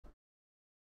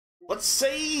Let's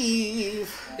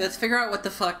save. Let's figure out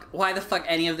why the fuck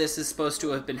any of this is supposed to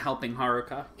have been helping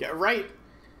Haruka. Yeah, right.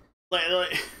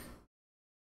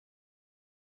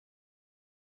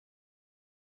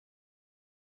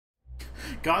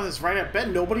 God, that's right. I bet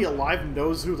nobody alive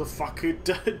knows who the fuck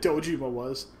Dojima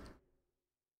was.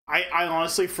 I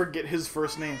honestly forget his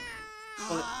first name.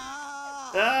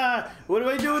 What do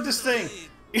I do with this thing?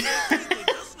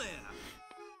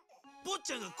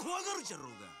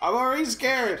 I'm already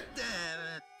scared.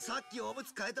 That's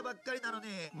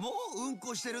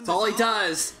all he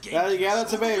does. Yeah,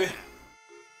 that's a baby.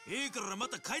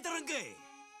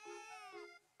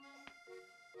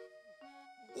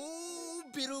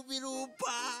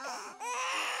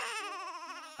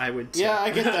 I would. Yeah, I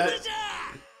get that.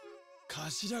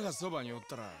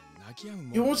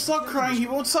 He won't stop crying. He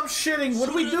won't stop shitting. What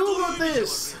do we do about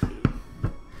this?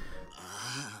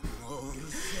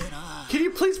 Can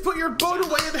you please put your boat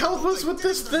away and help us with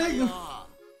this thing?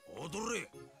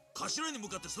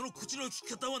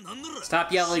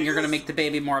 Stop yelling. You're gonna make the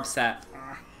baby more upset.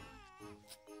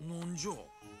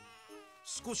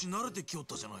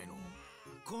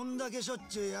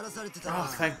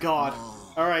 Oh, thank God.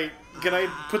 Alright, can I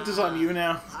put this on you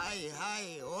now?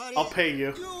 I'll pay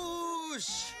you.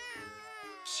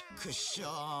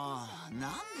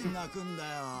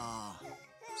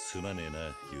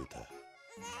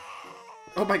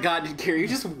 Oh my God, did Kiri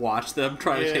just watch them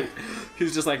try to take...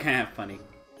 He's just like, funny.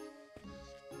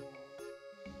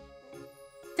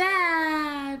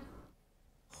 Dad!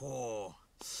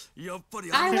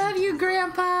 I love you,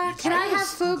 Grandpa! Can I have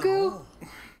fugu?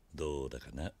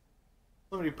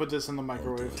 Let me put this in the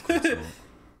microwave.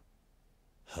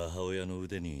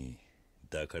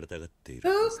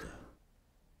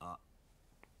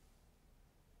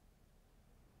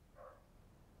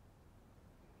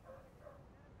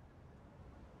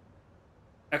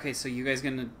 Okay, so you guys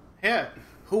gonna... Yeah,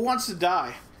 who wants to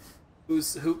die? Who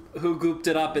gooped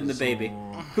it up in the baby?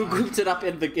 Who gooped it up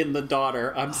in the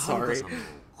daughter? I'm sorry.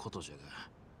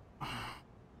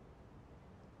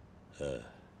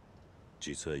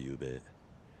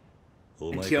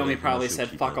 And Kiyomi probably said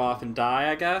fuck off and die,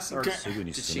 I guess? Or did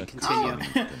she continue?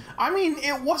 I mean,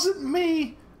 it wasn't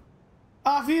me.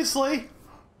 Obviously.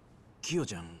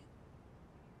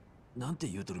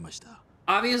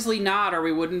 Obviously not, or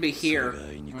we wouldn't be here.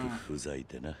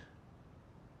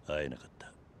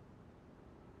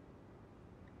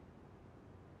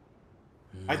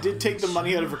 I did take the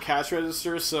money out of her cash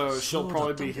register, so she'll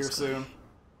probably be here soon.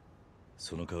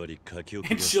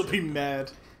 And she'll be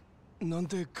mad.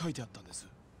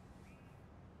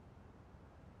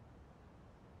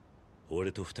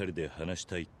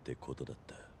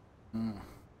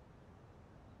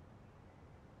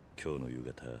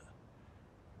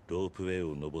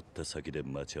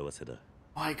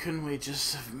 Why couldn't we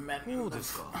just have met?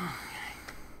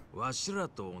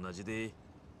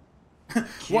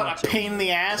 What a pain in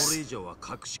the ass!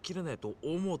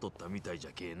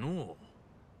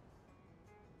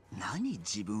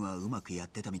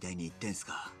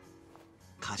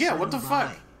 Yeah, what the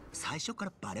fuck?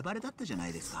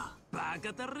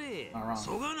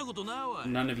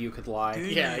 None of you could lie.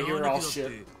 Yeah, you're all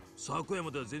shit.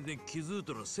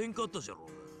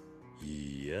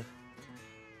 You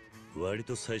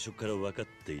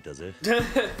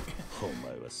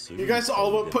guys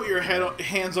all but put your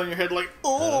hands on your head like,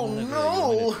 oh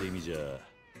no! I'm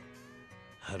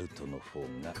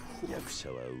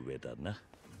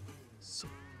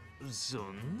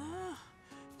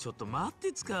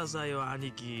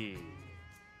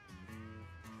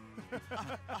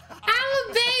a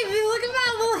baby! Look at my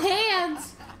little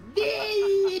hands!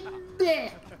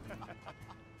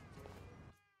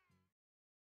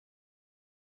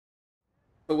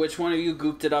 But which one of you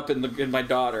gooped it up in my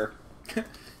daughter?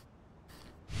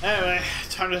 Anyway,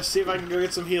 time to see if I can go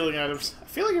get some healing items. I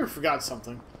feel like I forgot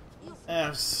something.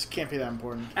 This can't be that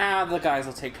important. The guys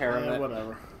will take care of it.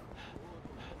 Whatever.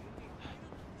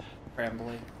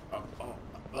 Rambly. Oh,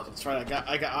 that's right. I got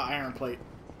an iron plate.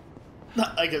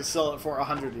 I can sell it for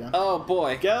 100 yen. Oh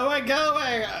boy. Go away, go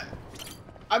away!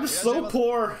 I'm so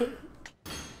poor.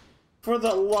 For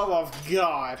the love of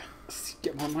God.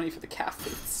 Get more money for the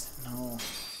cafes. No.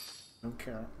 Don't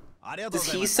care.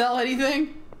 Does he sell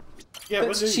anything? Yeah,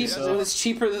 it's cheap. It's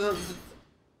cheaper than.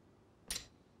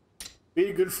 Be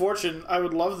a good fortune. I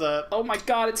would love that. Oh my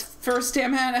God! Its first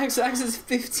damn hand XX is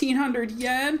 1,500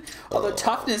 yen. Although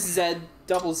toughness Z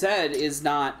double Z is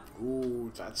not.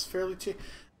 Ooh, that's fairly cheap.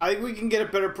 I think we can get a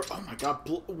better. Oh my God!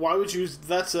 Why would you?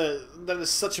 That is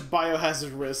such a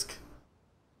biohazard risk.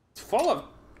 It's full of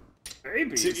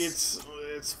babies.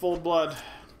 It's full of blood.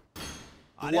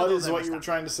 Blood is what you were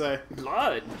trying to say.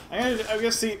 Blood. I'm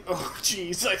gonna see. Oh,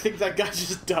 jeez. I think that guy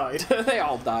just died. They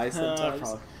all die sometimes.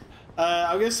 Probably.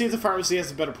 I'm gonna see if the pharmacy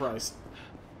has a better price.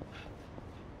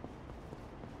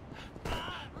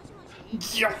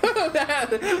 Yo.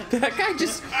 that guy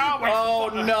just. Oh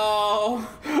no.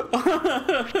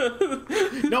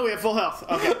 No, we have full health.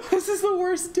 Okay. This is the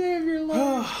worst day of your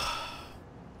life.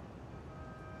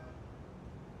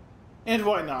 And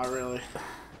why not, really?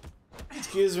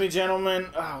 Excuse me, gentlemen.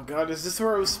 Oh god, is this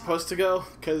where I was supposed to go?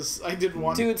 Because I didn't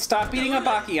want. Dude, stop beating up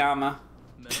Akiyama.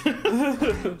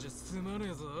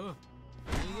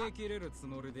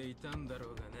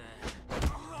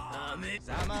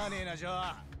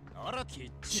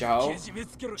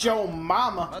 Joe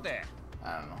Mama.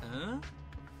 I don't know.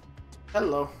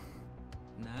 Hello.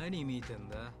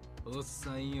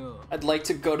 I'd like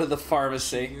to go to the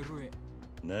pharmacy.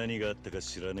 I'd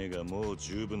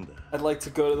like to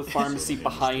go to the pharmacy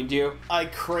behind you. I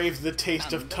crave the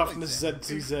taste of toughness,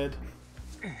 ZZZ.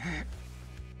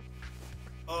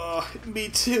 Me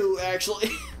too,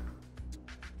 actually.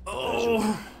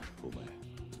 Oh.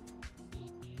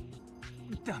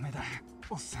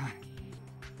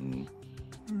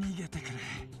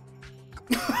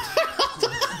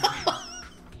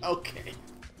 Okay.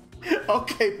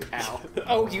 Okay, pal.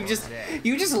 Oh, you just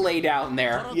lay down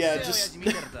there. Yeah, just.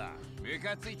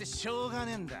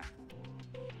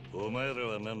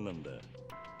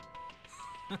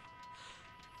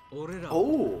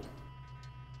 Oh.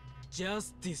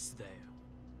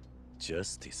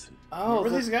 Justice. Oh, remember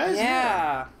these guys?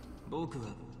 Yeah.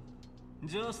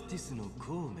 Justice no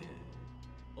Kome.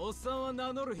 Osan wa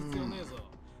nanoru hitsuyou ne zo.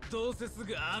 Douse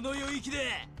sugu ano yoiki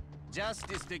de.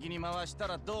 Justice teki ni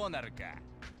mawashitara dou naru ka.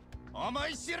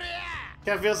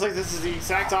 Yeah, it feels like this is the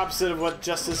exact opposite of what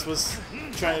Justice was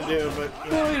trying to do, but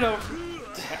Well, you know.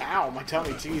 Ow, my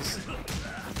tummy, jeez.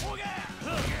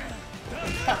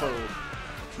 Oh.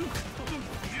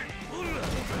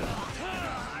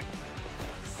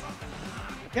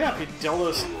 Get up, you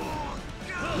dildos.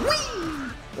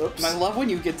 Oops. I love when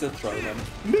you get to throw them.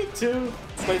 Me too.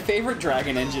 It's my favorite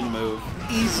Dragon Engine move.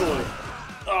 Easily.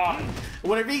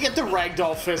 Whenever you get the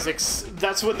ragdoll physics,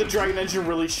 that's when the Dragon Engine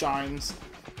really shines.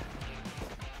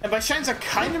 And by shines, I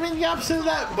kind of mean the opposite of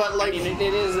that, but like... I mean,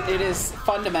 it is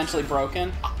fundamentally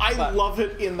broken. I love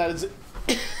it in that it's...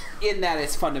 in that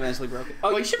it's fundamentally broken.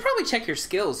 Oh, you should probably check your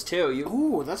skills, too.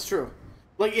 Ooh, that's true.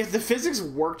 Like, if the physics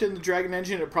worked in the Dragon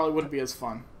Engine, it probably wouldn't be as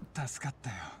fun.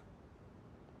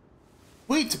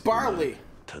 Wait, Barley!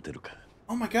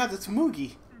 Oh my god, that's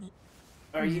Moogie.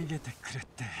 Are you...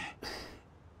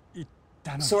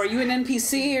 So are you an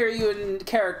NPC or are you a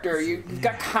character? You've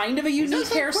got kind of a unique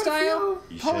hairstyle.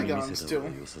 Polygons too.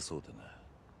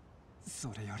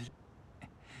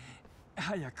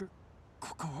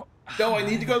 No, I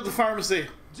need to go to the pharmacy.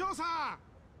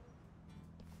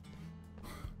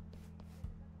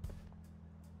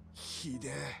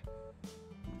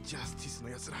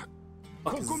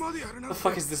 The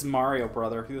fuck is this Mario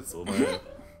brother? Yeah,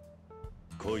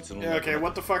 okay,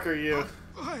 what the fuck are you?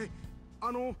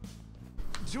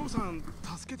 ジョーさん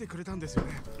助けてくれたんですよ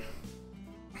ね。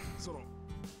その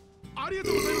ありが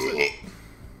とうございます。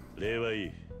例はい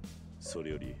い。そ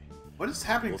れより What is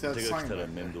happening to that sign?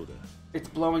 It's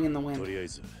blowing in the wind.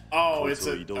 Oh, it's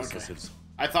a... Okay.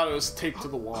 I thought it was taped to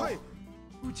the wall. はい。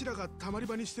うちらがたまり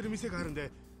場にしてる店があるん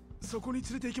で、そこに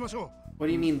連れて行きましょう。 What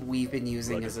do you mean we've been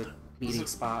using as a meeting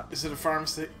spot? Is it a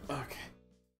pharmacy? Okay.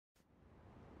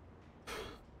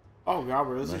 Oh god,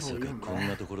 where is it? こん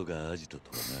なところがアジトと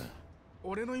はな。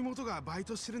 俺の妹がバイ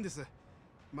トしてるんです。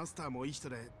マスターもいい人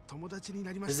で友達に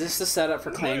なりま Is した。 this the setup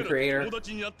for Clan Creator? 友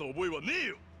達に会った覚えはねえ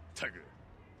よ。タグ。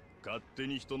勝手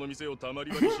に人の店をたま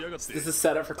り場にしやがって。 Is this the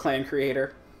setup for Clan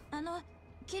Creator?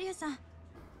 桐生さん、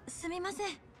すみません。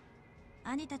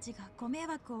兄たちがご迷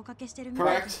惑をおかけしてるみ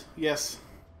Correct? Yes.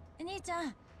 兄ちゃ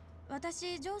ん、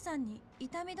私ジョーさんに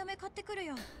痛み止め買ってくる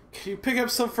よ。 Can you pick up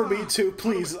some for me too,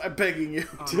 please? I'm begging you.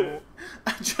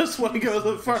 I just want to go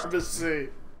to the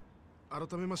pharmacy. 改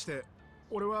めまして、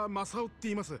俺はマサオって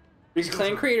言います。 Is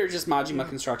Clan Creator just Majima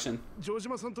Construction? ジョージ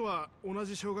マさんとは同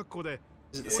じ小学校で。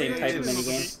 Is it the same type of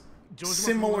minigame?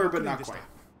 Similar but not quite.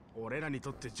 俺らに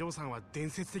とってジョーさんは伝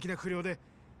説的な不良で、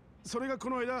それがこ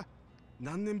の間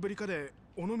何年ぶりかで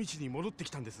尾道に戻ってき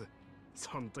たんです。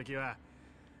その時は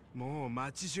もう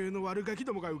街中の悪ガキ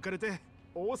どもが浮かれて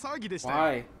大騒ぎでした。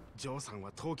Why? ジョーさん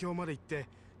は東京まで行って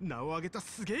名を挙げた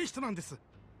すげえ人なんです。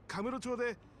カムロ町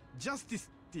でジャスティ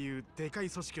スっていうでかい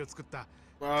組織を作った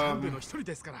幹部の一人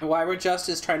ですから。 Why were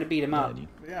Justice trying to beat him up?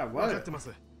 Yeah, 分かっ what? てま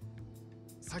す。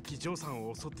さっきジョーさん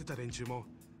を襲ってた連中も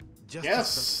ジャスティ Yes,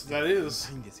 ス that だって is.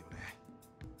 ないんですよね。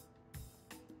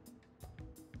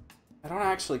don't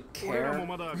actually 俺ら care. も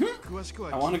まだ詳しくは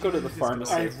I want to go to the 聞いてないんで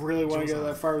す I けど really want to go to ジョ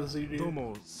that ーさん pharmacy, どう dude.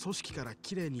 も組織から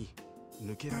綺麗に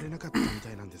抜けられなかったみ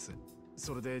たいなんです。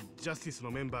それでジャスティス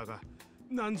のメンバーが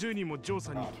何十人もジョー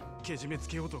さんにけじめつ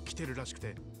けようと来てるらしく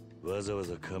て。わざわ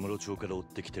ざカムロ町から追っ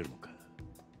てきてるのか。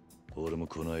俺も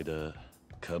この間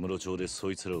カムロ町で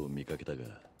そいつらを見かけたが、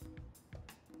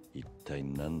一体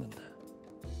何なんだ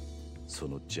そ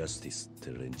のジャスティスっ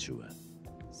て連中は。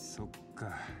そっ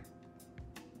か。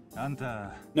あん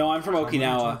た No, I'm from カムロ町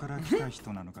Okinawa. から来た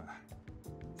人なのか。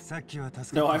さっきは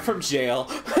助け No, た I'm from jail. あん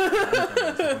た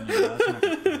がそこに回せ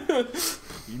なかっ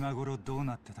た今頃どう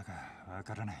なってたかわ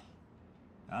からない。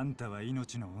あんたは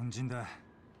命の恩人だ。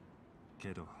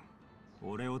けど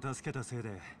俺を助けたせいで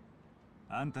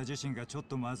あんた自身がちょっ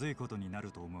とまずいことにな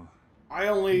ると思う。 I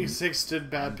only existed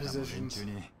あ bad んたも連 positions. 中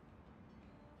に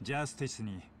ジャスティス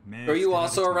に命 Are you 令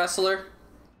also a wrestler?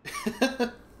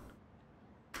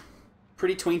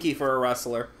 Pretty twinky for a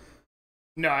wrestler.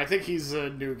 No, I think he's a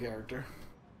new character.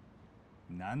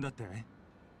 なんだって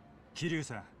桐生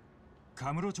さん、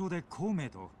カムロ町で孔明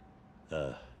と。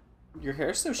あ Your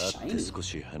hair's so あ、会って shiny. 少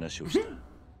し話をした。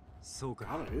そうか。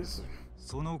 God, it is.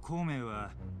 その孔明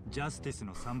はジャスティス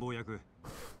の参謀役、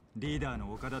リーダー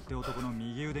の岡田って男の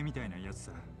右腕みたいなやつ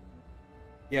さ。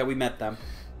 Yeah, we met them.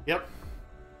 Yep.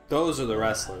 Those are the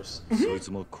wrestlers. そいつ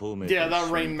も孔明と Yeah, 一 that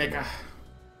緒に Rainmaker.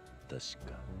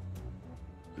 確か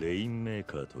レインメー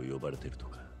カーと呼ばれてると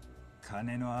か。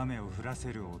金の雨を降ら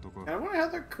せる男。 I wonder how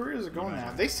their careers are going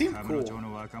now. They seem カムロ cool 町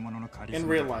の若者のカリス in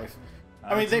マ real life.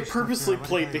 I mean, they purposely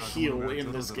played the heel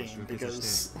in this game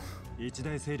because, 一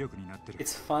大勢力になってる。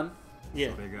 It's fun.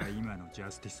 yeah. それが今のジ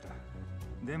ャスティスだ。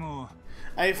でも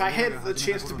If I had the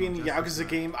chance to be in the Yakuza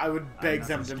game, I would beg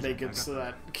them to make it so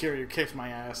that Kiryu kicks my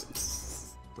ass.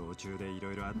 途中でい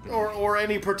ろいろあって Or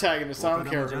any protagonist, I 岡 don't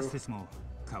田 care もジャス who. ティスも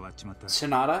変わっちまった。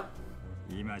 Shinada?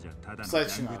 今じゃただのギ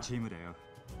ャングチームだよ。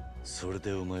それ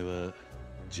でお前は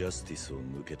ジャスティスを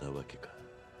抜けたわけか。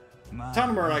まあ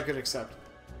Tanamura I could accept.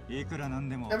 いくらなん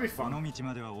でも That'd be fun. この道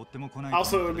までは追っても来ない。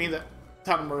 Also, it would mean that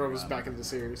Tanamura was back in the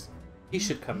series. He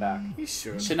should come back. He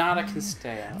should. Shinada can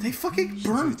stay out. They fucking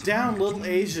burned down Little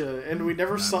Asia, and we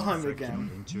never saw him さっきの again.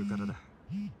 連中からだ。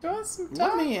 Dawson,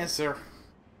 let me answer.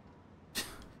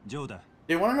 ジョーだ。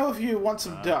 You want to know if you want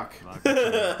some duck? わかった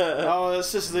Oh,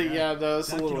 that's just the that's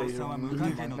the little Asia. さっきのおっさんは無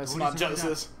関係の That's 通り not すがりだ。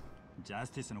 Genesis. ジャス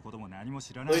ティスのことも何も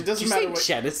知らな Well, い it。doesn't Did you matter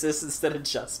say what. Genesis instead of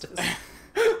Justice?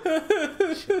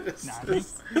 何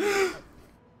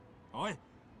おい、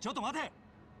ちょっと待て。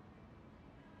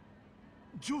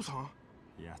ジョーさん、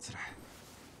奴ら、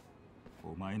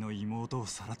お前の妹を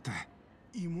さらった。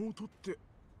妹って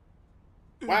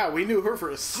Wow, we knew her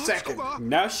for a 幸 second. 子が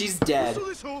Now she's dead. 嘘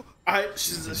でしょ。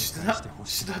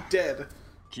 She's not dead.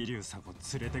 桐生さんを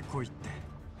連れてこいって。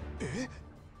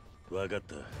わかっ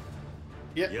た。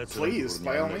 Yeah, please,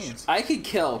 by all means. I could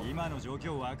kill. 今の状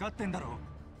況分かってんだろ。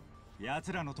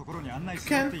奴らのところに案内す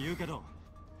るって言うけど、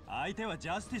相手はジ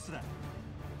ャスティスだ。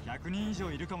100人以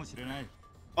上いるかもしれない。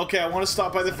 Okay, I want to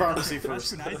stop by the pharmacy おか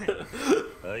し first. くないぜ。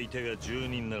相手が10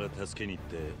人なら助けに行っ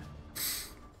て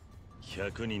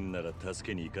100人なら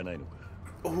助けに行かないのか。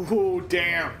 Oh,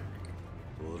 damn.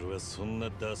 俺はそんな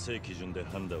ダセい基準で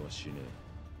判断はしね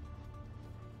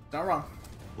Not wrong. え。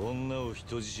女を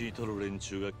人質に取る連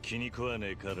中が気に食わ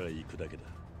ねえから行くだけだ。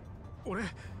俺、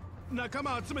仲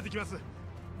間集めてきます。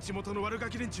地元の悪ガ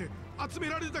キ連中集め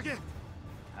られるだけ。は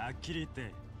っきり言っ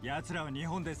て、奴らは日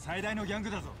本で最大のギャン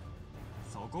グだぞ。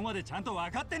そこまでちゃんと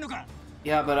分かってんのか。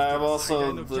 Yeah, but I'm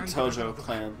also the Tojo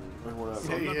clan or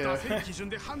そ whatever. んなダセい基準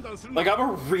で判断するの Like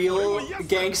I'm a real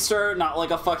gangster, not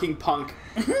like a fucking punk.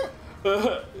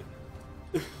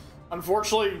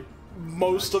 Unfortunately,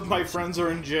 most of my friends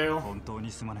are in jail. 本当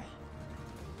にすまない。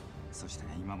そして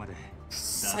今まで。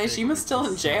 Saijima's still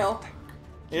in jail.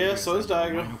 Yeah, so is お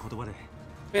前 Daigo. の言葉で。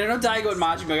 I mean, I know Daigo and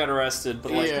Majima got arrested,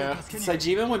 but like, Yeah.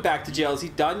 Saijima went back to jail. Is he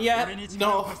done yet?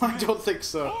 No, I don't think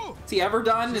so. Is he ever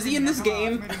done? Is he in this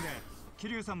game?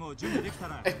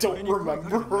 I don't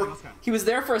remember. He was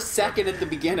there for a second at the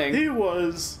beginning. He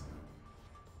was.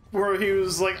 Where he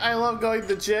was like, I love going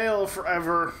to jail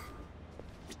forever.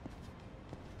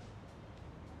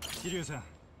 桐生さん、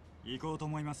行こうと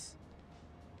思います。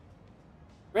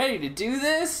 Ready to do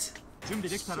this? 準備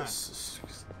できたら。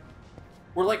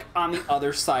 We're like on the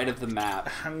other side of the map. い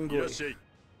ら Hungry. っしゃい。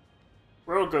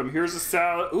 Welcome, here's a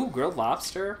salad. Ooh, grilled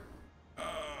lobster.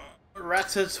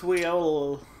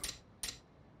 Ratatouille.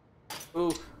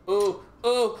 Ooh, ooh,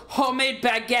 ooh, homemade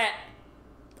baguette.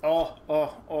 Oh,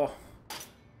 oh, oh.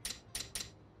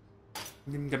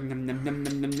 Nom, nom, nom, nom, nom,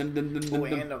 nom, nom, nom, nom, nom, Oh,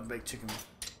 nom. and a baked chicken.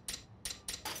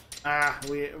 Ah,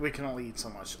 we can only eat so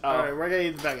much. Oh. Alright, we're gonna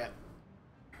eat the baguette.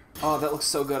 Oh, that looks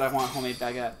so good. I want homemade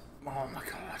baguette. Oh my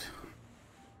god.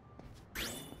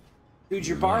 Dude,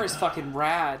 your bar is fucking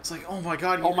rad. It's like, oh my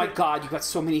god. Oh my god, you got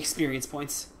so many experience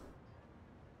points.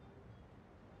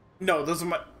 No, those are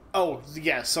my... Oh,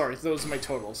 yeah, sorry. Those are my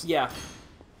totals. Yeah.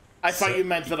 I thought you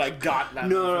meant that I got that.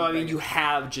 No, I mean you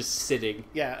have just sitting.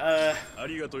 Yeah,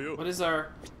 What is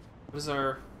our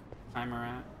timer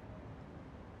at?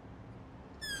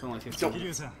 It's only 15.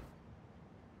 桐生さん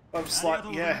oh,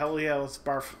 slot. Yeah, hell yeah, let's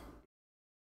barf.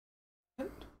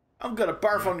 I'm gonna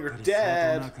barf on your 相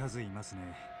当な dad. 数いますね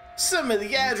Send me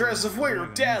the address of where your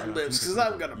dad lives, because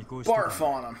I'm gonna barf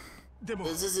on him. でも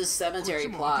This is his cemetery こ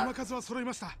っちも頭 plot. 数は揃い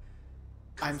ました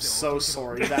I'm so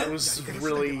sorry. That was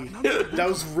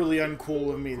really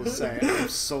uncool of me to say. I'm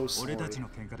so 俺 sorry. たちの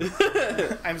喧嘩で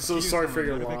I'm so sorry for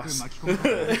your なるべく loss. 巻き込むか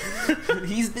ら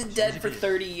He's been dead for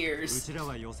 30う years. ちら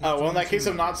は予選 Oh, well, in that case,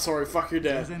 I'm not sorry. Fuck your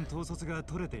全 dad. 然統率が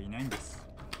取れていないんです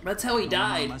That's how he このま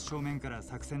ま died. 真正面から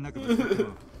作戦なくぶつかっても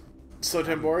So,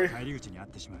 Timbori? 返り討ちにあっ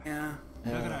てしまう Yeah.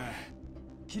 だから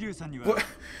桐生さんには Well,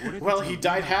 俺たち well, の he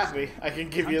died happy. I can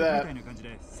give 監 you 督み that. たいな感じ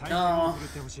で采配を振るっ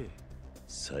てほしい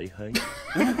采配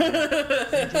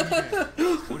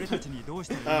俺たちにどうし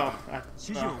たらいい Oh, か指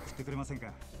示を送ってくれません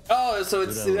か Oh, so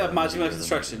it's Majima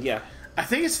Construction. Yeah. I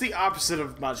think it's the opposite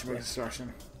of Majima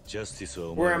Construction. ジャスティスは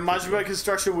お Where 前 in Majima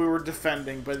Construction we were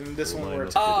defending, but in this one we're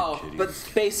Oh, but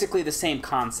basically the same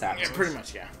concept. yeah, pretty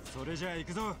much, yeah. それじゃあ行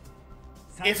くぞ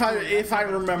If I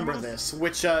remember this,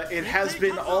 which it has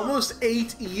been almost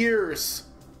 8 years.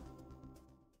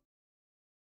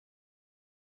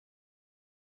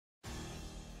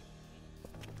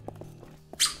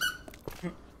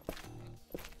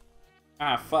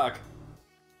 Ah, fuck.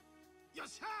 よっ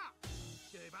しゃ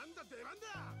出番だ出番だ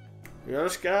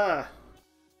Yoshika.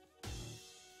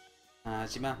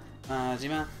 Majima.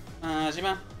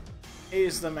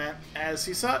 He's the man as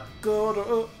he saw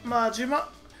Goro Majima.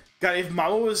 God, if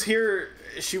Mama was here,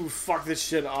 she would fuck this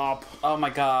shit up. Oh my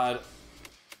god.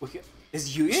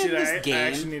 Is Yuya in Shit, this I game?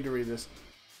 actually need to read this.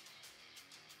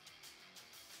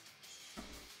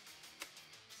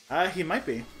 He might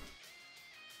be.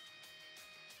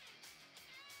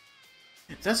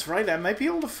 That's right, I might be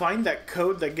able to find that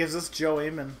code that gives us Joe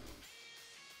Amon.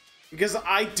 Because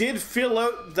I did fill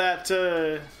out that,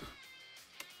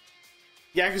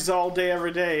 Yakuza all day,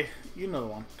 every day. You know the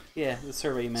one. Yeah, the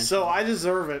survey you mentioned. So I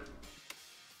deserve it.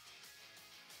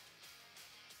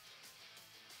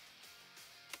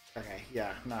 Okay,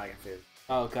 yeah, now I can fit it.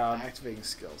 Oh god. Activating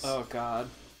skills. Oh god.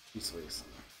 Please.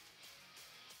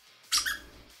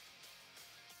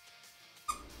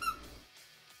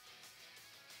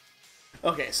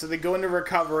 Okay, so they go into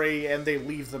recovery and they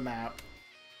leave the map.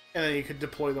 And then you could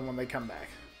deploy them when they come back.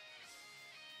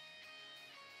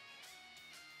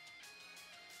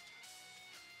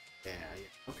 Yeah.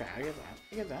 Okay, I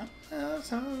get that. That's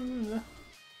how...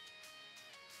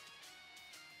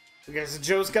 Okay, so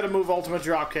Joe's got to move ultimate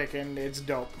dropkick, and it's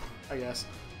dope, I guess.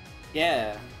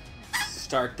 Yeah.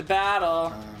 Start the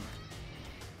battle.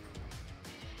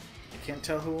 I can't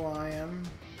tell who I am.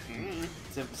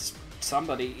 It's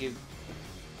somebody.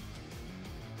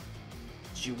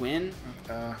 Did you win?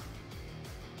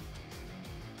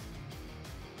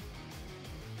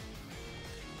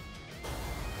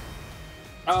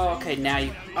 Oh, okay, now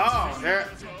you... Oh, there.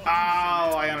 Oh,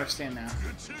 I understand now.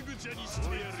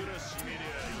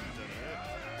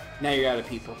 Now you're out of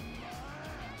people.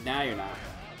 Now you're not.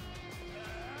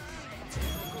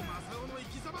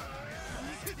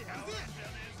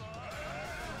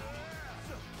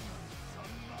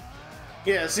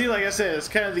 Yeah, see, like I said, it's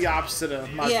kind of the opposite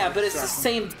of my. Yeah, but it's the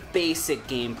same basic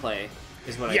gameplay,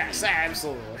 is what Yes, I mean.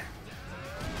 absolutely.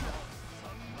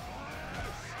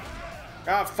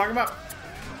 Ah, fuck him up.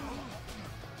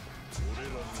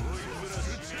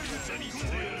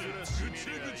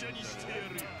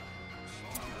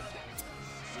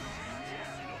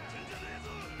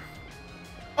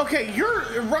 Okay,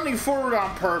 you're running forward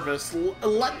on purpose.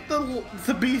 Let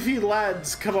the beefy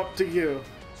lads come up to you.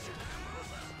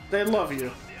 They love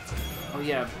you. Oh,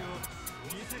 yeah.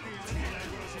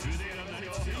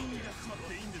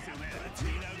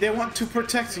 They want to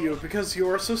protect you because you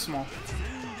are so small.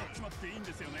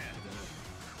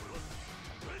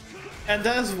 And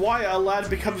that is why a lad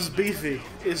becomes beefy,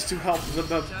 is to help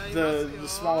the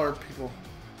smaller people.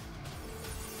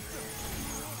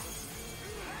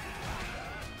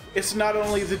 It's not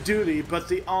only the duty, but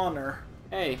the honor.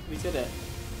 Hey, we did it.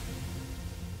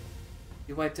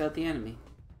 You wiped out the enemy.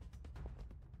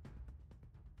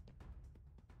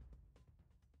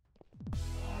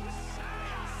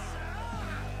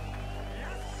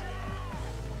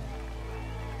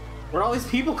 Where'd all these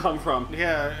people come from?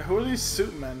 Yeah, who are these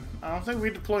suit men? I don't think we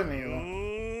deployed any of them.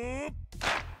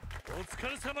 お疲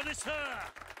れ様でした。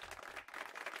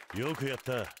よくやっ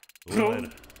た。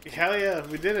 Hell yeah,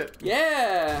 we did it.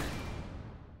 Yeah!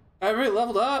 I really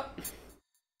leveled up.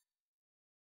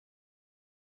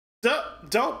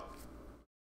 Dope.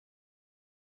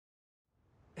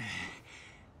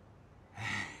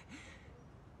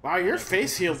 Wow, your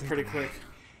face healed pretty quick.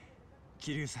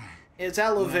 It's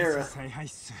aloe vera.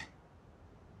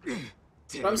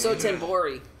 I'm so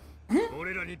Timbori.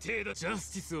 俺らに手だジャス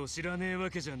ティスを知らねえわ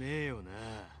けじゃねえよな。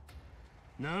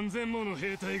何千もの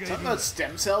兵隊がいる。 Talking about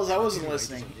stem cells, I wasn't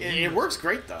listening. It works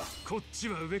great though. こっち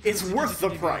は上から It's worth the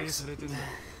price. て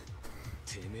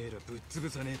めえらぶっ潰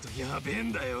さねえとやべえ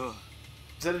んだよ。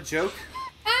 Is that a joke?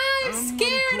 I'm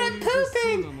scared, I'm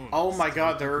pooping! Oh my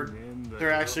god,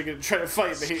 they're actually gonna try to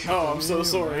fight me. Oh, I'm so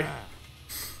sorry.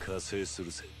 加勢す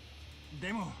るぜ。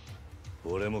でも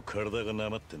俺も体がな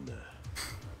まってんだ。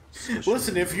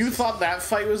 Listen, if you thought that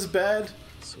fight was bad,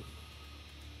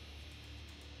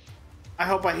 I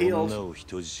hope I healed. You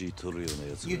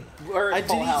were at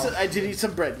full health. I did eat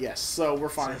some bread, yes, so we're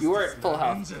fine. You were at full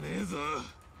health.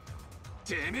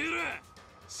 Can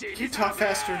you talk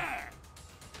faster?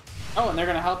 Oh, and they're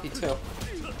gonna help you too.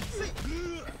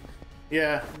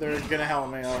 Yeah, they're gonna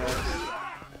help me, alright.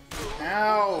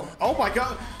 Ow! Oh my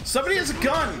god! Somebody has a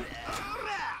gun!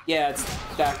 Yeah, it's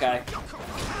that guy.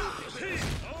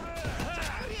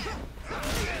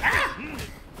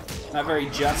 Not very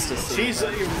justice. Jeez,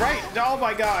 you're right! Oh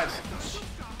my god!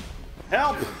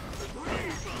 Help!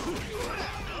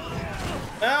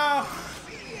 Oh!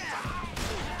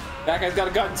 That guy's got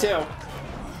a gun too.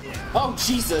 Oh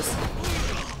Jesus!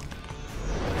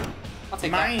 I'll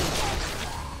take Mine!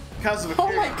 that. Oh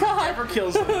my god! Never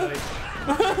kills anybody.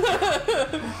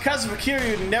 Kazuva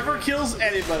Kiryu never kills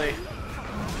anybody.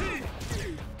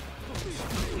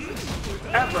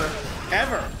 Ever.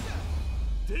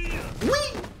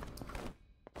 Whee!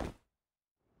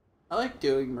 I like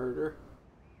doing murder.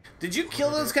 Did you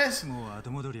kill those guys? No.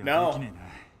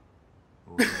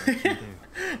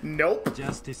 Nope.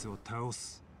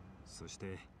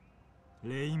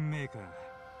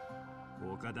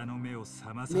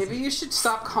 Maybe you should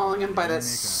stop calling him by that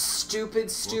stupid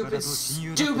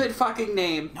fucking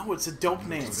name. No, it's a dope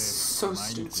name. It's so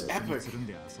stupid. It's epic.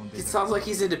 It sounds like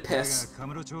he's into piss.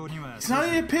 He's not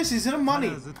into piss, he's into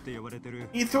money.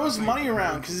 He throws money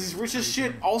around because he's rich as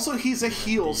shit. Also, he's a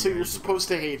heel, so you're supposed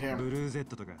to hate him.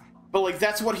 But like,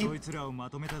 that's what he...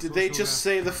 Did they just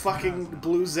say the fucking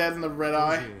blue Z and the red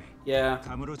eye? Yeah.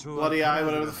 Bloody eye,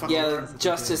 whatever the fuck. Yeah,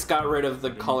 Justice got rid of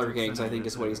the color gangs, I think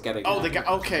is what he's getting. Oh, they got...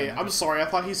 Okay, I'm sorry. I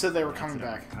thought he said they were coming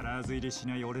back.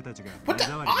 What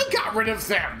the... I got rid of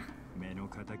them!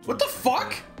 What the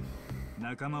fuck?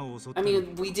 I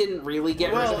mean, we didn't really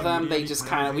get rid of them. We just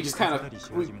kind of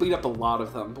we beat up a lot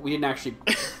of them, but we didn't actually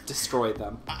destroy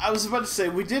them. I was about to say,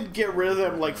 we did get rid of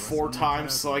them like 4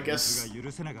 times, so I guess...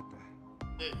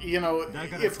 You know,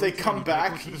 if they come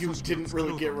back, you didn't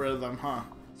really get rid of them, huh?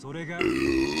 Honestly,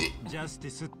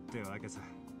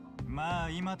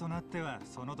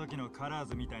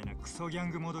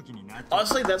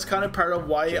 that's kind of part of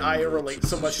why I relate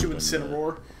so much to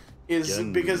Incineroar, is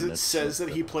because it says that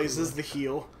he plays as the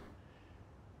heel.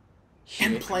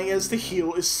 And playing as the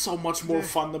heel is so much more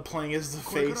fun than playing as the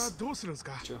face.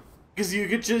 Because you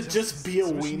could just be a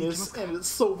weenus, and it's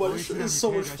so much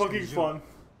fucking fun.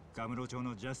 The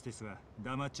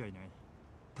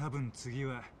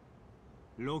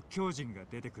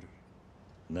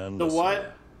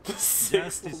what? The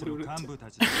 6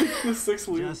 lunatics. The 6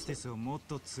 lunatics.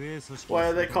 Why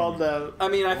are they called that? I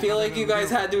mean, I feel like you guys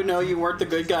had to know you weren't the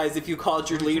good guys if you called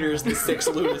your leaders the 6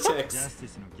 lunatics.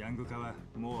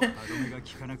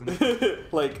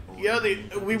 Like, yeah,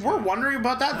 we were wondering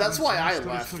about that. That's why I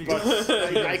left, but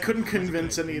I couldn't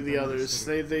convince any of the others.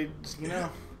 They, you know.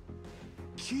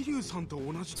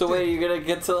 So wait, you're gonna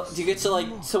get to? Do you get to like?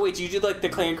 So wait, do you do like the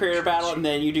clan creator battle and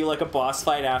then you do like a boss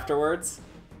fight afterwards?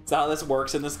 Is that how this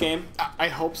works in this game? I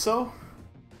hope so.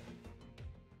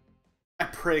 I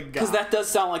pray God. Because that does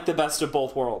sound like the best of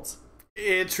both worlds.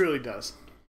 It truly does.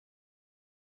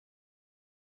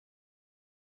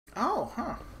 Oh,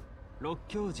 huh.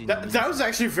 That was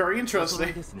actually very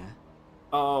interesting.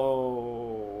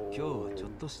 Oh.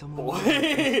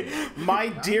 Boy. My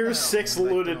dear 6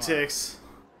 lunatics.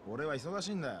 Like,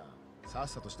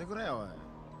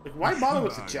 why bother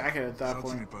with the jacket at that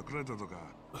point?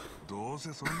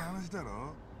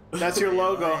 That's your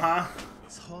logo, huh?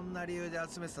 Just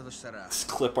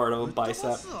clip art of a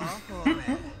bicep.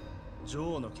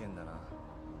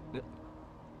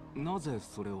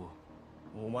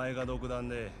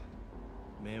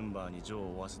 メンバーにジョー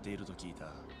を追わせていると聞いた。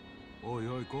おい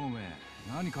おい孔明、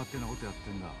何勝手なことやって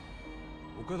んだ。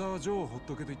岡田はジョーをほっ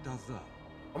とけと言ったはずだ。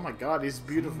 Oh my god, he's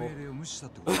beautiful.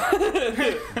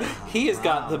 He has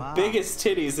got the biggest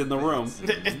titties in the room.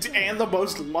 And the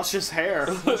most luscious hair.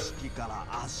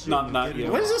 Not you.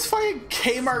 What is this fucking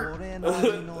Kmart?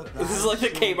 This is like the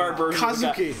Kmart version of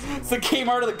the guy. Kazuki. It's the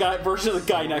Kmart of the guy version of the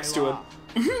guy next to him.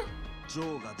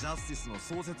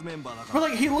 But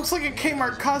like, he looks like a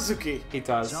Kmart Kazuki. He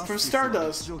does. From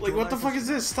Stardust. Like, what the fuck is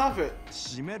this? Stop it.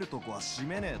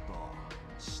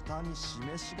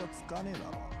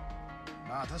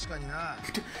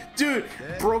 Dude,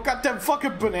 broke out them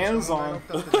fucking bananas on.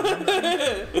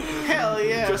 Hell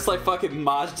yeah. Just like fucking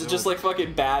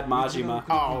bad Majima.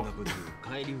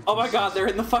 Oh my god, they're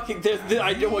in the fucking.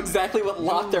 I know exactly what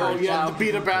lot they're in yeah, now. the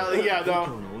beat up alley. Yeah,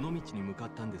 no.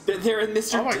 They're in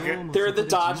Mr. Oh my God. They're in the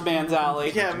Dodge Man's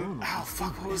alley. Yeah. Oh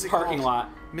fuck, what was it Parking called? lot.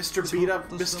 Mr. Beat Up,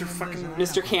 Mr. fucking.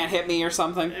 Mr. Can't Hit Me or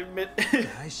something.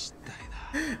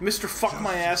 Mr. Fuck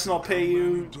My Ass and I'll pay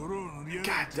you.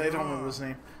 God, I don't remember his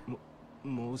name.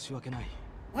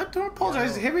 What? Don't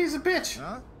apologize to him. He's a bitch.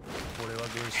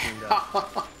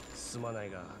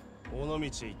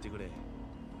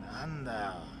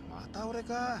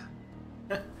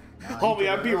 Homie,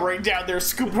 I'd be right down there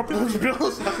scooping up those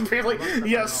bills. I'd be like,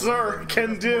 yes, sir,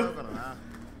 can do.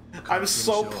 I'm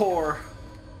so poor.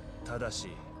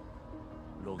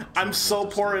 I'm so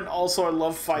poor and also I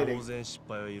love fighting.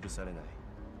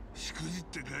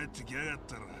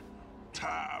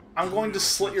 I'm going to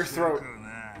slit your throat.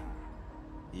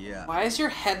 Why is your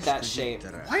head that shape?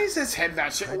 Why is his head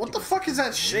that shape? What the fuck is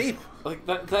that shape? Like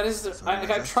that is.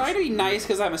 I'm trying to be nice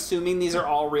because I'm assuming these are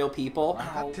all real people.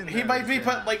 Oh, he might be,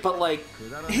 but like,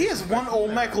 he is one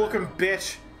Olmec looking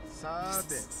bitch.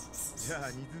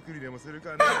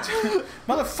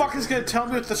 Motherfucker's gonna tell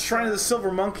me it's the Shrine of the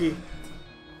Silver Monkey.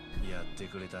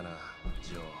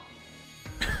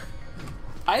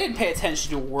 I didn't pay attention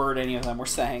to a word any of them were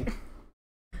saying.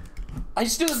 I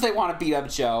just knew that they want to beat up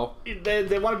Joe.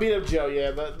 They want to beat up Joe, yeah,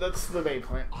 that's the main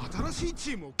plan.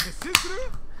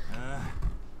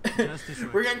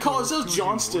 We're gonna call ourselves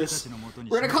Jaundice.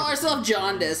 We're gonna call ourselves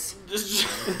Jaundice.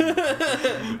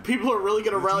 People are really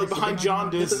gonna rally behind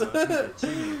Jaundice.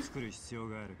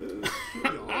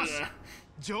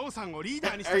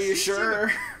 Are you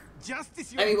sure?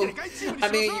 I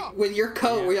mean, with your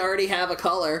coat, we already have a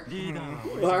color.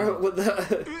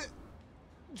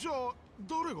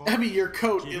 I mean, your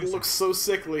coat, it looks so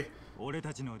sickly.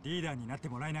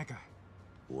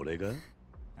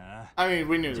 I mean,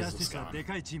 we knew this was coming.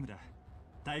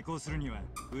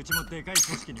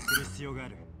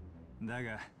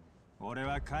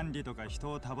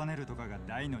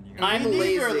 I'm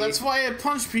lazy. That's why I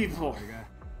punch people.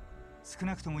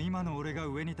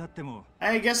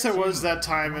 I guess there was that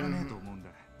time in...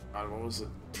 what was it?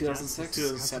 2006?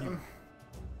 2007?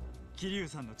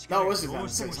 No, it was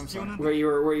 2006, I'm sorry. Where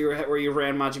you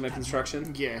ran Majima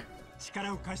Construction? Yeah.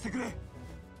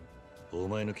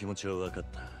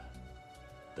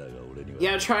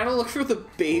 Yeah, trying to look for the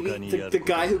baby, the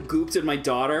guy who gooped at my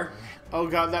daughter. Oh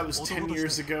god, that was 10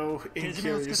 years ago in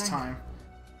Kiryu's time.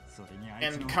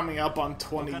 And coming up on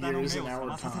 20 years in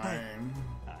our time.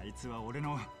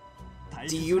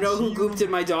 Do you know who gooped at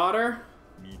my daughter?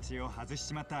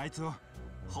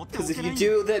 Because if you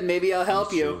do, then maybe I'll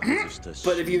help you.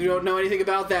 But if you don't know anything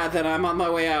about that, then I'm on my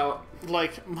way out.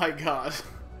 Like, my god.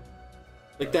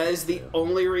 Like, that is the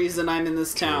only reason I'm in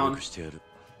this town. Just to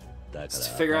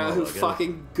figure out who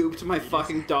fucking gooped my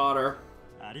fucking daughter.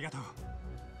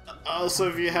 Also,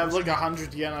 if you have like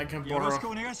 100 yen, I can borrow.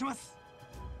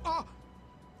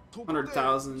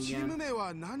 100,000 yen.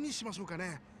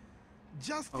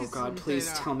 Oh god,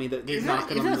 please tell me that they're not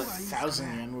gonna... Even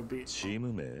 1,000 yen would be...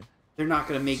 They're not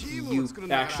gonna make you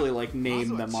actually, like,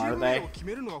 name them, are they?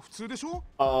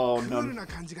 Oh, no.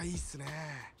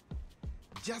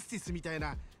 Justice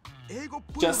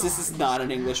is not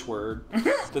an English word.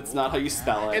 That's not how you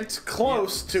spell it. It's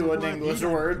close to an English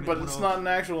word, but it's not an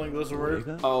actual English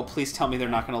word. Oh, please tell me they're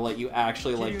not gonna let you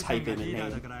actually, like, type in a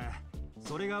name.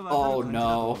 Oh,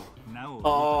 no.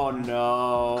 Oh,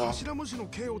 no.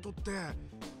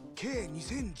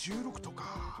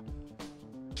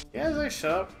 Yeah, they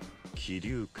shut up. 気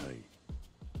流会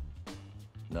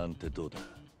なんてどうだ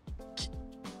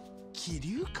気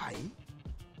流会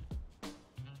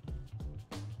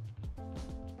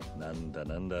なんだ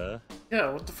なんだ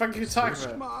Yeah, what the fuck are you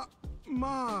talking about?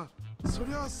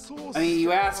 I mean,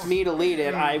 you asked me to lead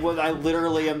it. I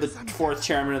literally am the fourth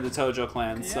chairman of the Tojo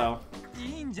clan, so.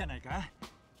 いいんじゃないか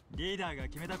リーダーが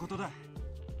決めたことだ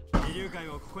気流会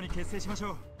をここに結成しまし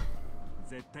ょう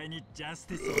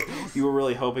You were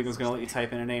really hoping it was gonna let you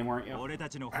type in a name, weren't you? And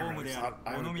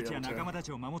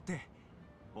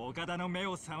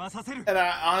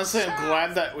honestly, I'm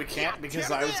glad that we can't, because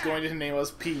I was going to name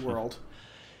us P World.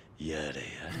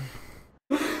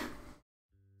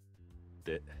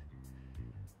 で、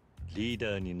リー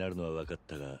ダーになるのは分かっ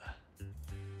たが、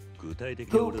具体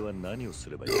的に俺は何をす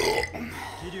ればいい？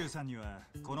桐生さんには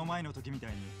この前の時みたい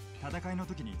に戦いの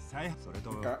時にそれ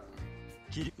と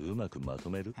うまくまと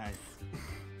める？はい。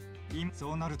今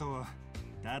そうなると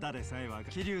ただでさえは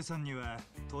桐生さんには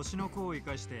年の子を生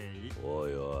かしてお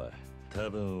いおい、多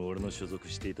分俺の所属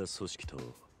していた組織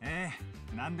と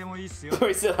何でもいいっすよ。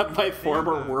I said at my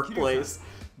former workplace.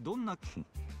 どんな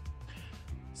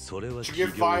それは Did you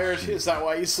get fired? Is that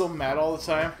why you so mad all the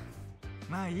time?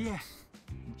 まあいいや。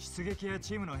出撃や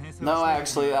チームの編成 No,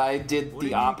 actually, I did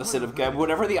the opposite of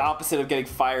whatever the opposite of getting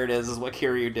fired is what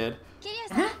Kiryu did.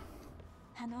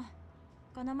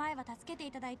 この前は助けて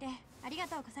いただいてありが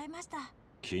とうございました。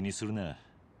気にするな。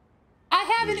I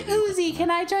have an Uzi.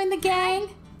 Can I join the gang?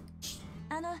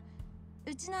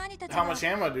 うちの兄たち How much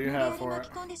ammo do you have for it? 巻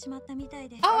き込んでしまったみたい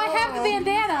で。Oh, I have the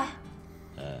bandana.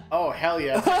 Oh, hell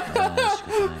yeah.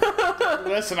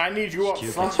 Listen, I need you up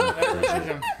front.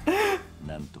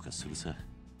 なんとかするさ。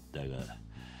だが、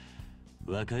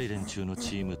若い連中の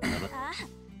チームたば。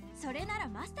それなら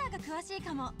マスターが詳しい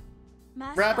かも。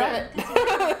Rabbit.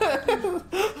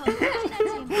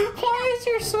 Why does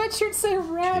your sweatshirt say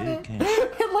rabbit?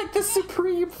 And like the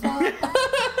supreme font.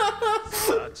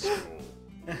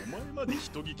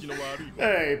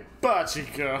 Hey,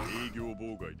 Bachika.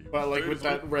 But like with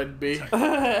that red B.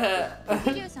 Yeah.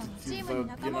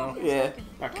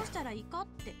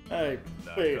 Hey,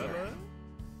 Peter.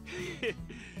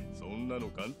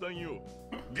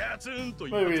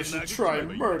 Maybe you should try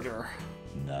murder.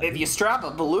 If you strap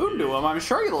a balloon to him, I'm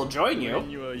sure he'll join you.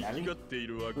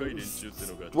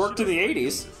 Worked in the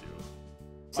 80s.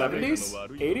 70s?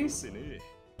 80s?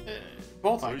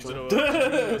 Both actually.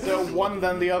 So one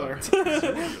then the other.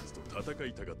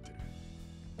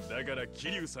 だから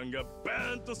桐生さんが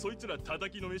バーンとそいつら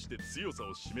叩きのめして強さ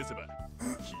を示せばきっ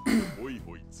とホイ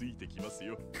ホイついてきます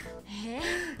よ。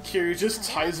Kiryu just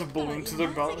ties a balloon to their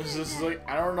belt and is just like,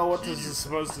 I don't know what this is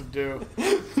supposed to do.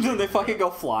 Then they fucking go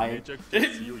flying.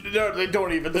 No, they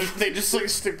don't even. They just like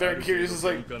stick there and Kiryu's just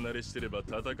like, I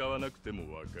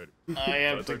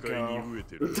have to go.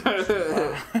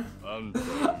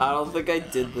 I don't think I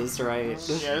did this right.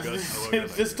 Yeah,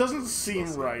 this doesn't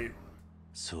seem right.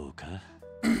 そうか。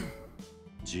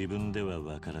自分では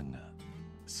わからんが。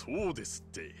そうです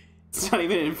って。 It's not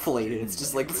even inflated, it's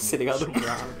just like sitting on the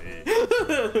ground.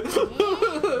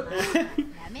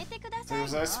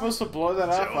 Was I supposed to blow that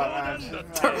up?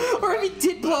 Or if he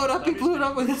did blow it up, he blew it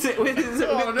up with his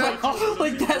oh, no.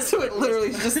 like that's so it literally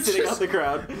is just sitting on the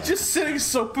ground. Just sitting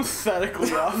so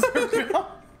pathetically off the ground.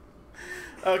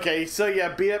 Okay, so yeah,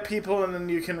 beat up people and then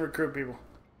you can recruit people.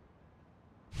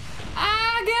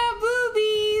 I got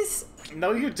boobies!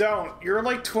 No, you don't. You're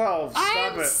like 12.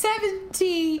 Stop I'm it.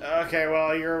 70. Okay,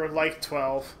 well, you're like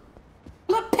 12.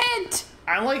 Repent!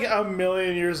 I'm like a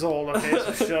million years old, okay,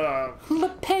 so shut up.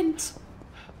 Repent!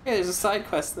 Hey, there's a side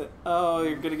quest that... Oh,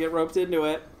 you're gonna get roped into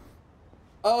it.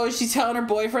 Oh, is she telling her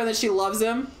boyfriend that she loves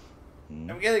him?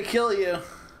 I'm gonna kill you.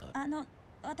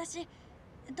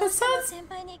 That sounds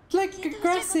like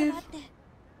aggressive.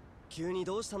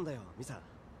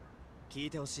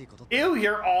 Ew,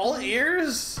 you're all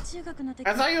ears?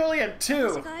 I thought you only had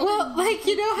 2. Well, like,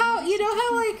 you know how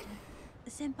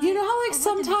like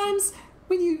sometimes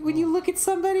when you look at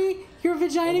somebody, your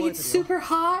vagina gets super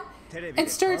hot and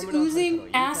starts oozing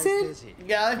acid?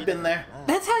 Yeah, I've been there.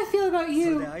 That's how I feel about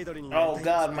you. Oh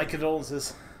god, my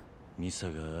condolences.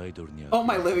 Oh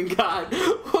my living god.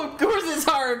 Of course it's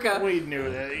Haruka. We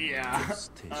knew that, yeah.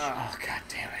 Oh god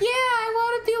damn it. Yeah,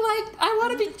 I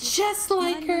want to be just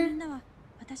like her.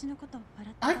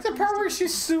 I like the part where she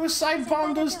suicide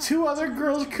bombed those 2 other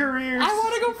girls' careers. I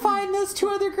want to go find those 2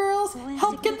 other girls,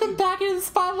 help get them back into the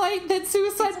spotlight, then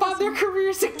suicide bomb their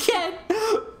careers again.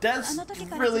 That's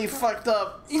really fucked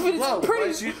up. But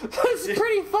it's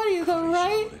pretty funny though,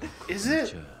 right? Is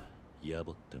it?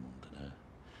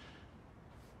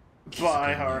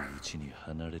 Bye, her. He even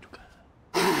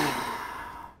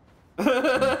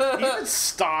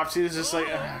stopped. He was just like,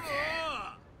 okay.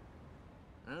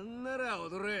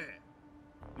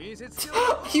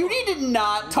 You need to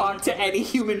not talk to any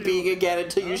human being again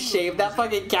until you shave that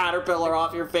fucking caterpillar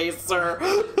off your face, sir.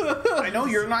 I know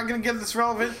you're not gonna get this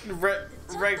relevant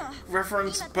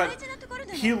reference, but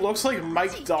he looks like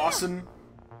Mike Dawson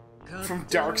from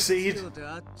Darkseid.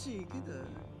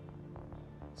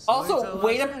 Also,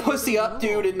 way to pussy up,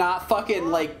 dude, and not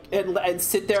fucking like and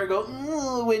sit there and go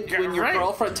when your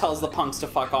girlfriend tells the punks to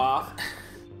fuck off.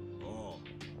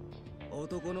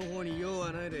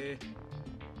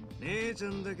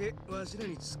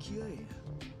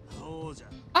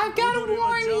 I've got to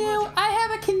warn you, I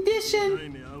have a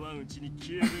condition.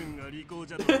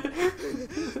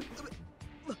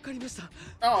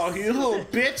 Oh, you little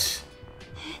bitch.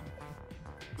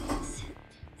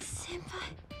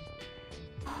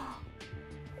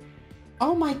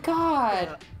 Oh my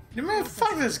god. You man,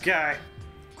 fuck this guy.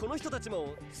 Yeah,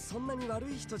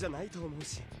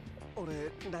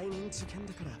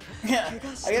 I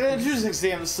got an entrance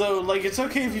exam, so like it's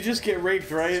okay if you just get raped,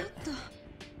 right?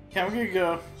 Yeah, I'm gonna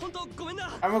go.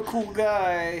 I'm a cool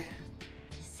guy.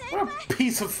 What a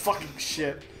piece of fucking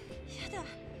shit.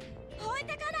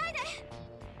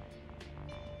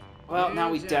 Well, now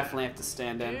we definitely have to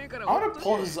stand in. I want to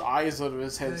pull his eyes out of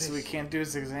his head so he can't do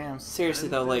his exams. Seriously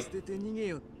though, like,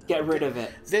 get rid of it.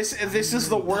 This is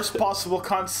the worst possible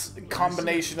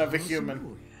combination of a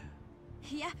human.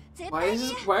 Why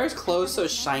is his clothes so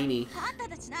shiny?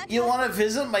 You want to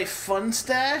visit my fun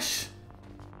stash?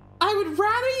 I would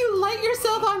rather you light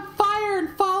yourself on fire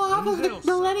and fall off of the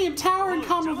Millennium Tower and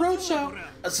Kama Roadshow.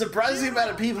 A surprising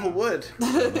amount of people would.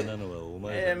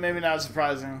 Yeah, maybe not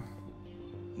surprising.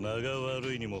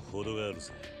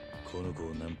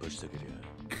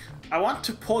 I want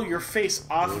to pull your face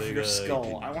off of your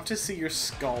skull. I want to see your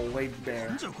skull laid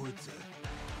bare.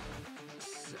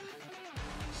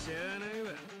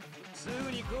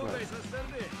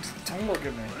 Don't look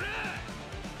at me.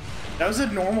 That was a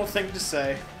normal thing to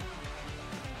say.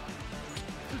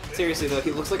 Seriously though, he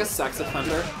looks like a sex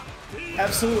offender.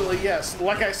 Absolutely, yes.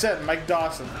 Like I said, Mike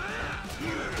Dawson.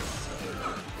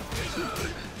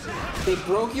 They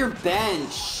broke your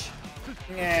bench.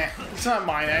 Yeah, it's not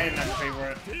mine. I didn't have to pay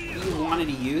for it. You wanted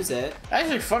to use it.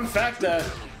 Actually, fun fact,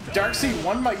 Darkseid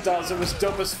 1 Mike Dawson was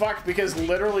dope as fuck because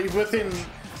literally within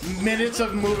minutes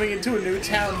of moving into a new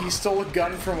town, he stole a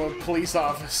gun from a police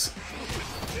office.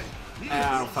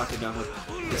 I don't fucking know what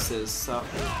this is, so...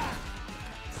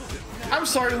 I'm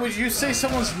sorry, would you say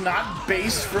someone's not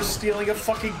based for stealing a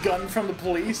fucking gun from the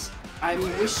police? I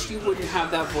wish you wouldn't have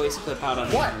that voice clip out on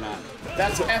the internet.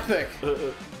 That's epic.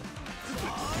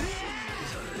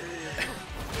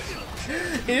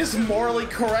 It is morally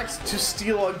correct to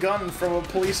steal a gun from a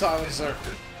police officer.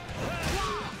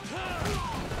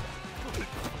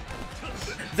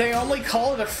 They only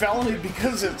call it a felony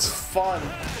because it's fun.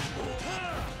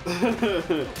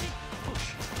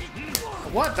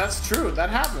 What? That's true. That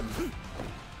happened.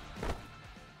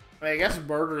 I mean, I guess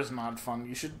murder is not fun.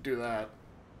 You shouldn't do that.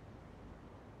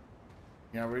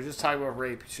 Yeah, we're just talking about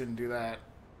rape. You shouldn't do that.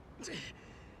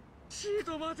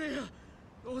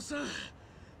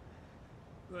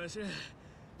 But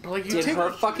like, did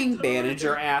her fucking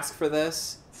manager ask for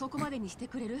this?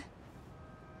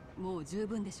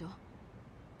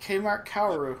 Kmart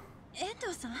Kaoru.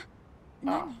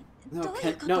 Oh.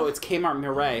 No, it's Kmart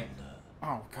Mirai.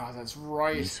 Oh god, that's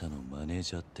right. Just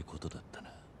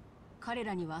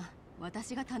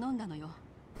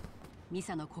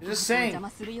saying.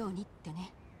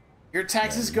 Your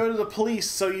taxes go to the police,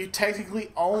 so you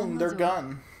technically own their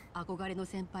gun.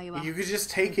 You could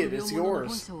just take it, it's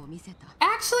yours.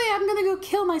 Actually, I'm gonna go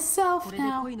kill myself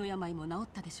now.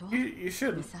 You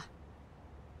should.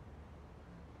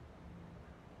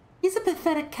 He's a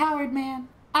pathetic coward, man.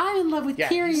 I'm in love with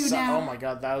Kiryu now. Oh my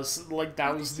god, that was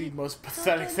the most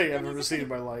pathetic thing I've ever seen in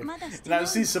my life. And I've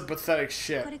seen some pathetic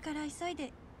shit.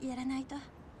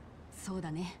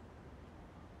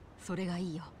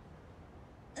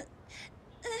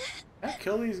 Yeah,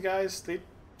 kill these guys. They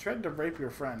tried to rape your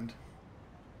friend.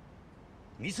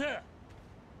 How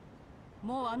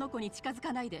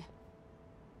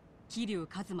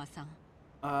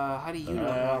do you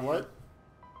know? What?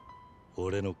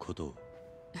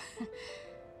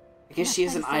 I guess she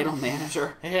is an idol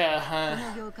manager.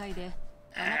 Yeah,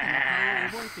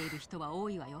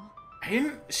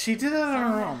 she did that on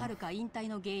her own. I'm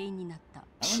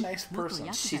a nice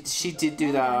person. She did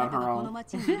do that on her own.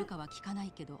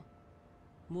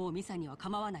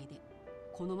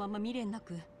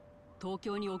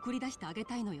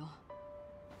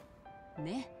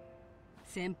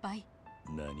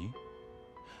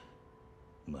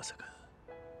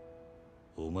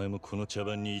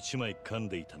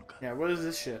 Yeah, what is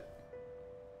this shit?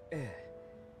 I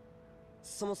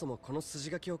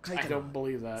don't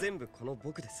believe that.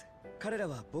 彼ら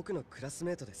は僕のクラス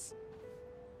メートです。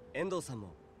遠藤さん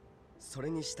もそれ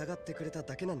に従ってくれた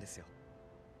だけなんですよ。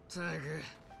たく、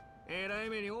えらい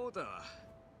目に遭うたわ。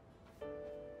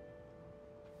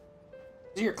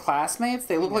These are your classmates?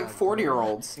 They look like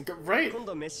 40-year-olds. Right. 今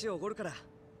度飯をおごるから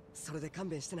それで勘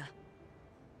弁してな。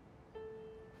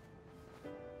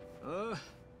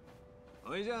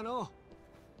おいじゃあの。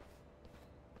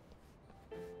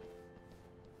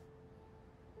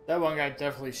That one guy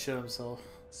definitely shit himself.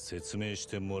 説明し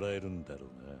てもらえるんだろ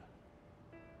うな。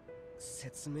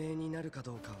説明になるか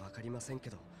どうかわかりませんけ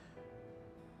ど、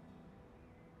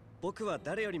僕は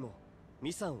誰よりも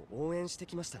ミサを応援して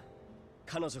きました。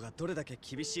彼女がどれだけ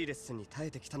厳しいレッスンに耐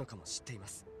えてきたのかも知っていま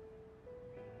す。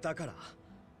だから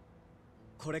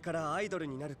これからアイドル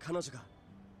になる彼女が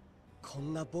こ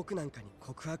んな僕なんかに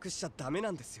告白しちゃダメ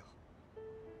なんですよ。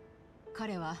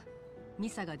彼はミ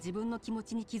サが自分の気持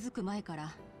ちに気づく前か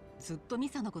らずっとミ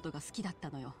サのことが好きだった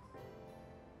のよ。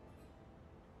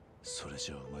それ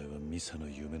じゃお前はミサの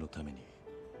夢のために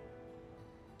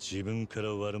自分か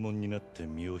ら悪者になって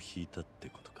身を引いたって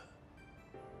ことか。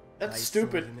 That's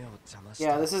stupid.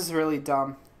 Yeah, this is really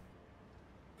dumb.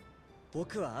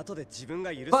 僕は後で自分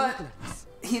が許せなくなります。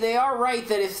 They are right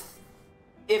that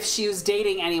if she was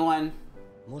dating anyone,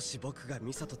 もし僕が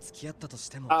ミサと付き合ったとし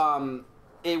ても、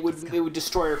it would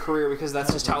destroy her career because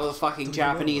that's just how the fucking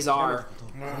Japanese are.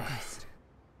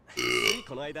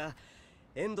 この間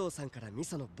遠藤さんからミ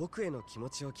サの僕への気持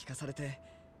ちを聞かされて、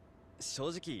正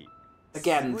直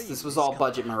Again, this was all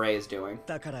Budget Murray's doing.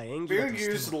 だから演技だと Big し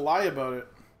て used to も lie about it.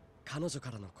 彼女か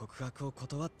らの告白を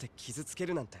断って傷つけ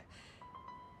るなんて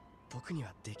僕に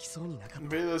はできそうになかった。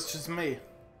 Maybe that's just me.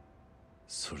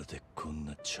 それでこん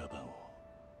な茶番を。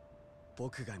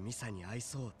僕がミサに愛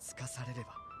想をつかされれば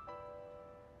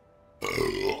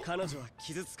彼女は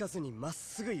傷つかずにまっ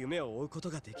すぐ夢を追うこと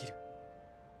ができる。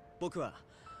僕は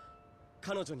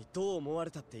彼女にどう思わ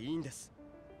れたっていいんです。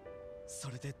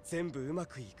それで全部うま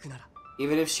くいくなら。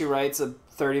 Even if she writes a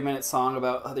 30-minute song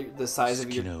about the size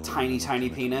of your tiny, tiny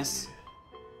penis.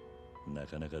 な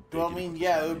かなかでき Well, I る mean,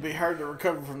 yeah, it would be hard to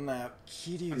recover from that.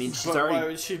 I mean, she's But why already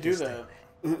would she do that?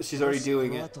 she's already doing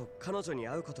この it. 後彼女に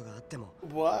会うことがあっても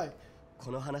Why?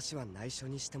 この話は内緒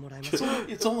にしてもらえますか。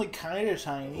 It's only kind of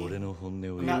tiny. 俺の本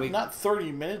音を Not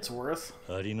 30 minutes worth.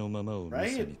 ありのままをミサ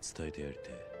に伝えてやりて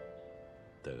え。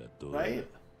だがどうや Right?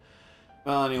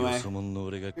 Well, よ anyway, そ者の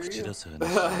俺が口出す話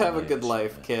have a good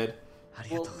life, kid. あ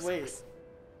りがとう Well, ございま wait. す。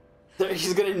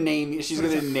 She's gonna name you. She's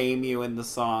gonna name you in the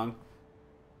song.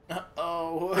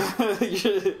 Oh, What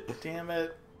damn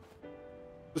it.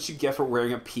 you get for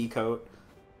wearing a pea coat?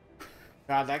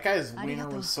 God, that guy's ありが wiener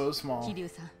とう was so small. 桐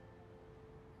生さん。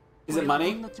 Is it これは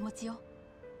money? 僕の気持ちよ。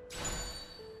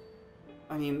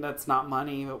 I mean, that's not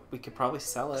money, but we could probably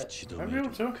sell it. 口止めるの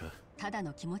か。ただ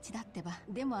の気持ちだってば。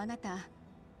でもあなた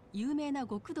有名な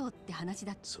極道って話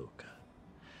だ。そうか。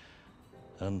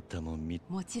あんたも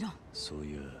もちろん。そう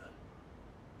いう。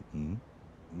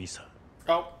ミサ。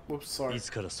 Oh, whoops, sorry. い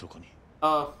つからそこに。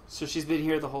 Oh, so she's been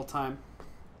here the whole time.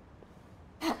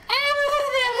 I'm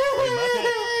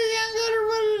gonna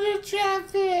run into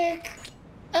traffic.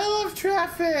 I love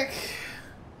traffic.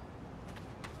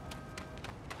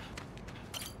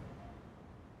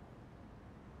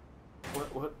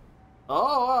 What?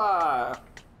 Oh,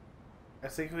 I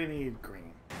think we need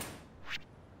green.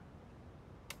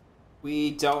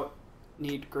 we don't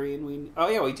need green. Oh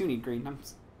yeah, we do need green.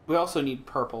 We also need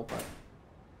purple, but.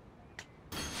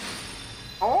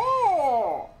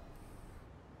 Oh!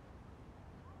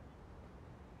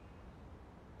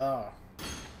 Oh.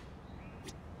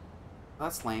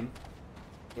 That's lame.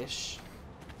 Ish.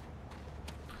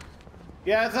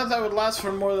 Yeah, I thought that would last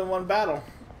for more than one battle.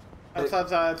 I thought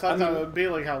that would be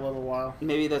like a little while.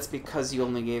 Maybe that's because you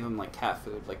only gave him like cat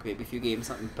food. Like maybe if you gave him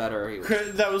something better, he would...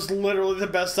 That was literally the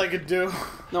best I could do.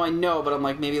 No, I know, but I'm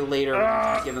like maybe later we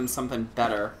can give him something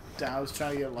better. I was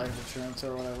trying to get life insurance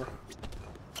or whatever.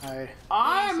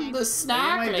 I'm the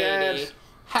snack my lady. dad.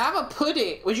 Have a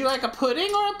pudding. Would you like a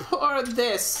pudding or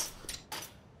this?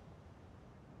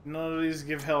 None of these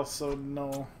give health, so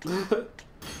no.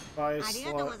 Buy a あり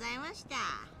がとうご slut. ざいました。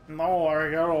 No, I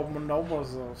got all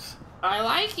bonobos. I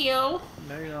like you.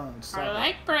 No, you don't. Stop I it.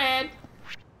 like bread.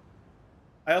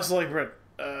 I also like bread.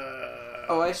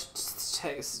 Oh, I should just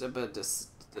taste a bit.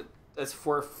 That's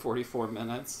 44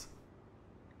 minutes.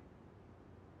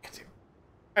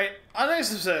 Alright, on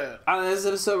this episode, On this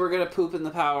episode, we're gonna poop in the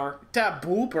power. that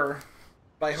booper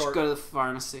by Just Hort. go to the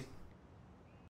pharmacy.